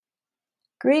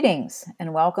Greetings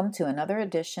and welcome to another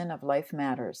edition of Life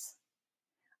Matters.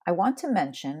 I want to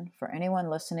mention, for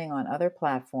anyone listening on other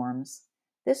platforms,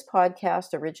 this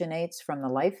podcast originates from the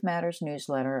Life Matters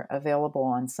newsletter available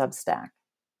on Substack.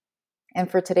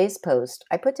 And for today's post,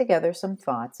 I put together some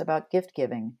thoughts about gift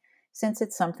giving, since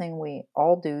it's something we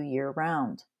all do year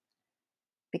round.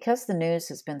 Because the news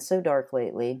has been so dark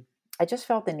lately, I just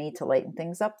felt the need to lighten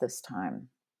things up this time.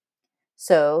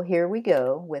 So here we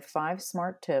go with 5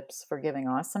 smart tips for giving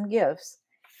awesome gifts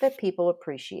that people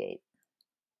appreciate.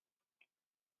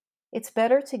 It's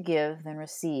better to give than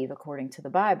receive according to the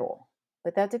Bible,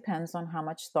 but that depends on how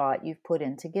much thought you've put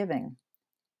into giving.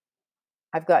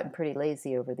 I've gotten pretty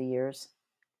lazy over the years.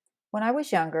 When I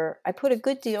was younger, I put a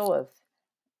good deal of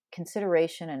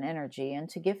consideration and energy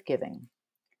into gift giving.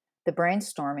 The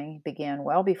brainstorming began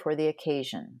well before the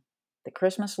occasion. The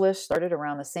Christmas list started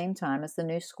around the same time as the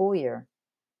new school year.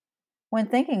 When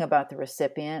thinking about the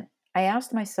recipient, I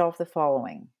asked myself the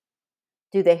following: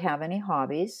 do they have any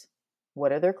hobbies?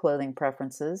 What are their clothing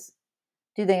preferences?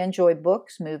 Do they enjoy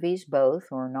books, movies, both,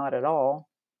 or not at all?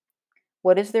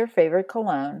 What is their favorite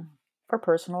cologne or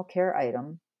personal care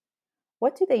item?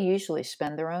 What do they usually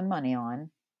spend their own money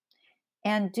on?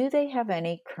 And do they have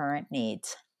any current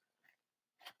needs?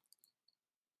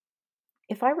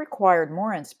 If I required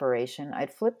more inspiration,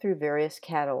 I'd flip through various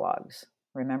catalogs.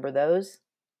 Remember those?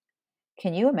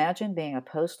 Can you imagine being a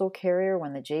postal carrier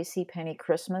when the JCPenney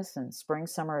Christmas and Spring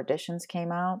Summer editions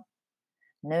came out?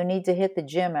 No need to hit the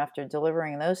gym after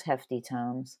delivering those hefty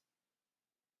tomes.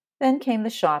 Then came the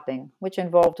shopping, which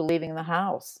involved leaving the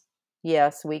house.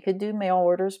 Yes, we could do mail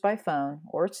orders by phone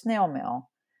or snail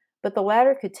mail, but the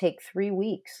latter could take 3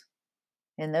 weeks.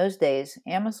 In those days,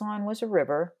 Amazon was a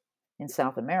river in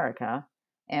South America,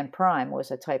 and Prime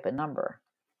was a type of number.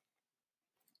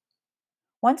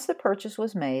 Once the purchase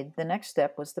was made, the next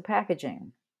step was the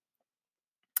packaging.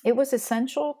 It was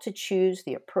essential to choose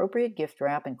the appropriate gift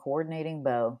wrap and coordinating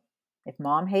bow. If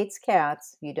mom hates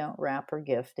cats, you don't wrap her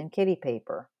gift in kitty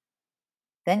paper.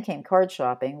 Then came card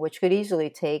shopping, which could easily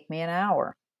take me an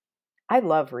hour. I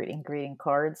love reading greeting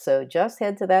cards, so just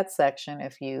head to that section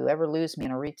if you ever lose me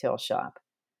in a retail shop.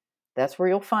 That's where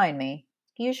you'll find me,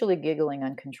 usually giggling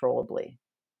uncontrollably.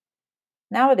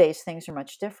 Nowadays, things are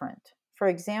much different. For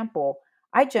example,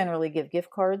 I generally give gift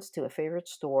cards to a favorite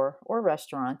store or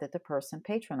restaurant that the person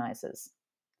patronizes.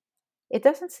 It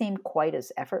doesn't seem quite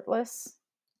as effortless,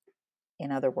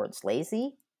 in other words,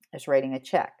 lazy, as writing a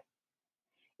check.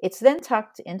 It's then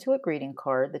tucked into a greeting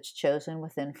card that's chosen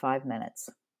within 5 minutes.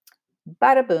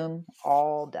 Bada boom,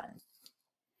 all done.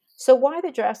 So, why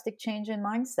the drastic change in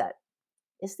mindset?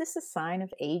 Is this a sign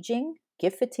of aging,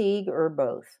 gift fatigue, or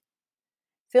both?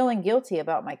 Feeling guilty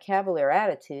about my cavalier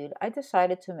attitude, I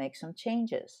decided to make some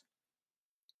changes.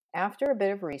 After a bit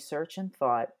of research and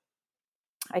thought,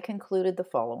 I concluded the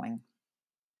following.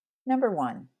 Number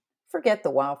one, forget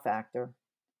the wow factor.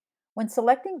 When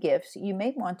selecting gifts, you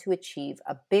may want to achieve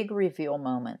a big reveal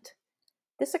moment.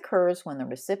 This occurs when the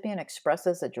recipient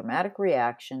expresses a dramatic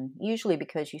reaction, usually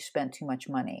because you spent too much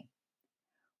money.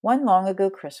 One long ago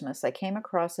Christmas, I came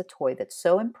across a toy that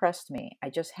so impressed me, I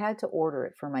just had to order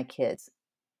it for my kids.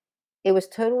 It was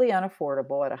totally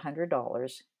unaffordable at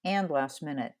 $100 and last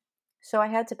minute, so I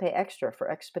had to pay extra for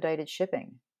expedited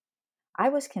shipping. I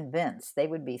was convinced they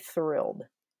would be thrilled.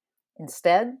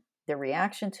 Instead, their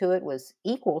reaction to it was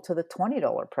equal to the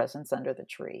 $20 presents under the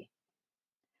tree.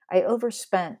 I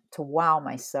overspent to wow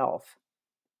myself.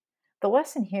 The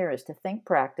lesson here is to think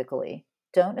practically.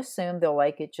 Don't assume they'll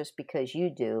like it just because you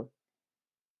do,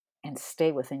 and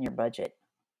stay within your budget.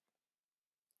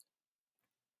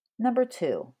 Number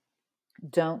two,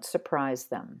 don't surprise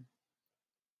them.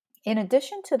 In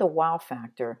addition to the wow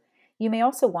factor, you may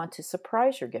also want to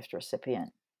surprise your gift recipient.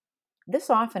 This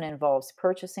often involves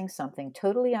purchasing something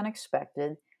totally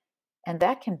unexpected, and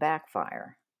that can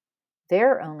backfire.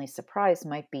 Their only surprise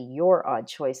might be your odd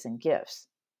choice in gifts.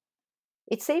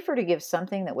 It's safer to give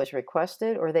something that was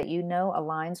requested or that you know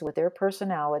aligns with their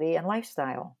personality and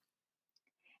lifestyle.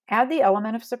 Add the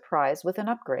element of surprise with an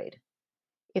upgrade.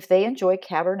 If they enjoy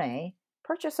Cabernet,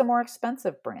 purchase a more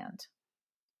expensive brand,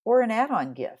 or an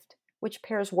add-on gift, which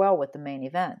pairs well with the main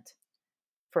event.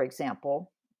 For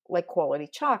example, like quality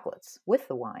chocolates with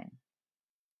the wine.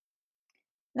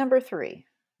 Number three,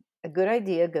 a good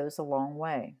idea goes a long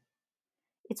way.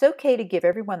 It's okay to give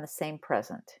everyone the same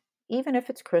present, even if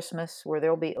it's Christmas where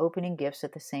they'll be opening gifts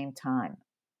at the same time.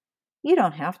 You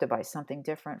don't have to buy something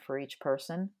different for each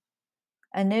person.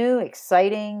 A new,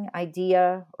 exciting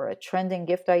idea or a trending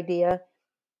gift idea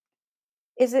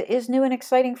is new and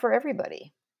exciting for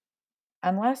everybody,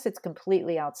 unless it's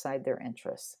completely outside their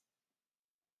interests.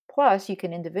 Plus, you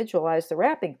can individualize the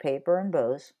wrapping paper and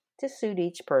bows to suit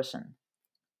each person.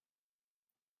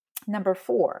 Number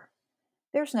 4,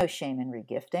 there's no shame in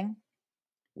regifting.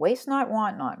 Waste not,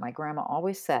 want not, my grandma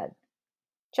always said.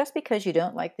 Just because you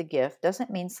don't like the gift doesn't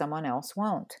mean someone else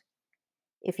won't.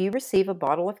 If you receive a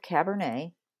bottle of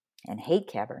Cabernet and hate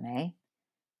Cabernet,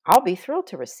 I'll be thrilled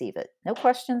to receive it, no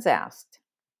questions asked.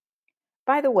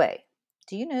 By the way,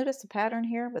 do you notice a pattern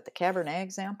here with the Cabernet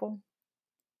example?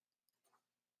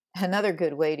 Another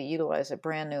good way to utilize a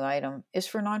brand new item is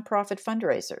for nonprofit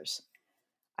fundraisers.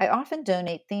 I often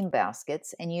donate theme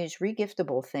baskets and use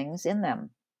regiftable things in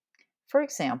them. For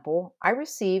example, I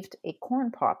received a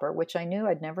corn popper which I knew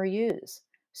I'd never use,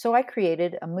 so I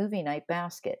created a movie night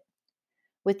basket.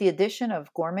 With the addition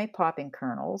of gourmet popping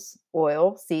kernels,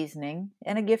 oil, seasoning,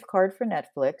 and a gift card for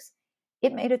Netflix,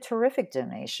 it made a terrific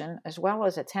donation as well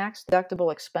as a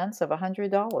tax-deductible expense of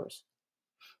 $100.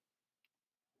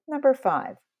 Number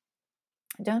 5,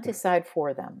 don't decide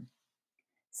for them.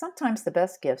 Sometimes the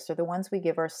best gifts are the ones we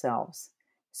give ourselves.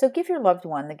 So give your loved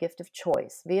one the gift of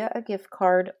choice via a gift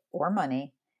card or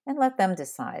money and let them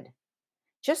decide.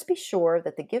 Just be sure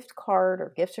that the gift card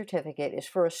or gift certificate is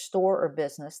for a store or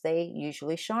business they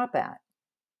usually shop at.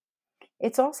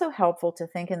 It's also helpful to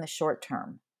think in the short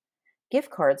term. Gift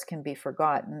cards can be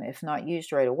forgotten if not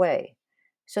used right away.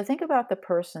 So think about the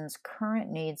person's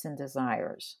current needs and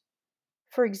desires.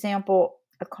 For example,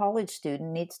 a college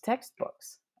student needs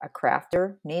textbooks, a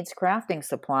crafter needs crafting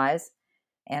supplies,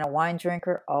 and a wine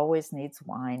drinker always needs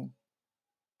wine.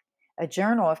 A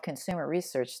Journal of Consumer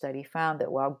Research study found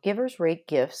that while givers rate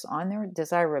gifts on their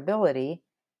desirability,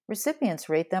 recipients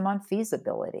rate them on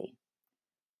feasibility.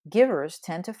 Givers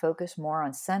tend to focus more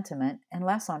on sentiment and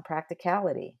less on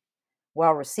practicality,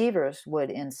 while receivers would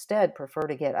instead prefer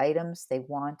to get items they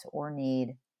want or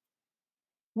need.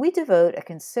 We devote a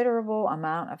considerable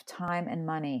amount of time and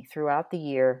money throughout the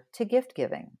year to gift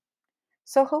giving.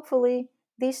 So hopefully,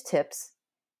 these tips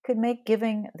could make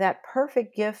giving that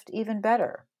perfect gift even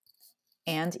better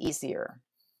and easier.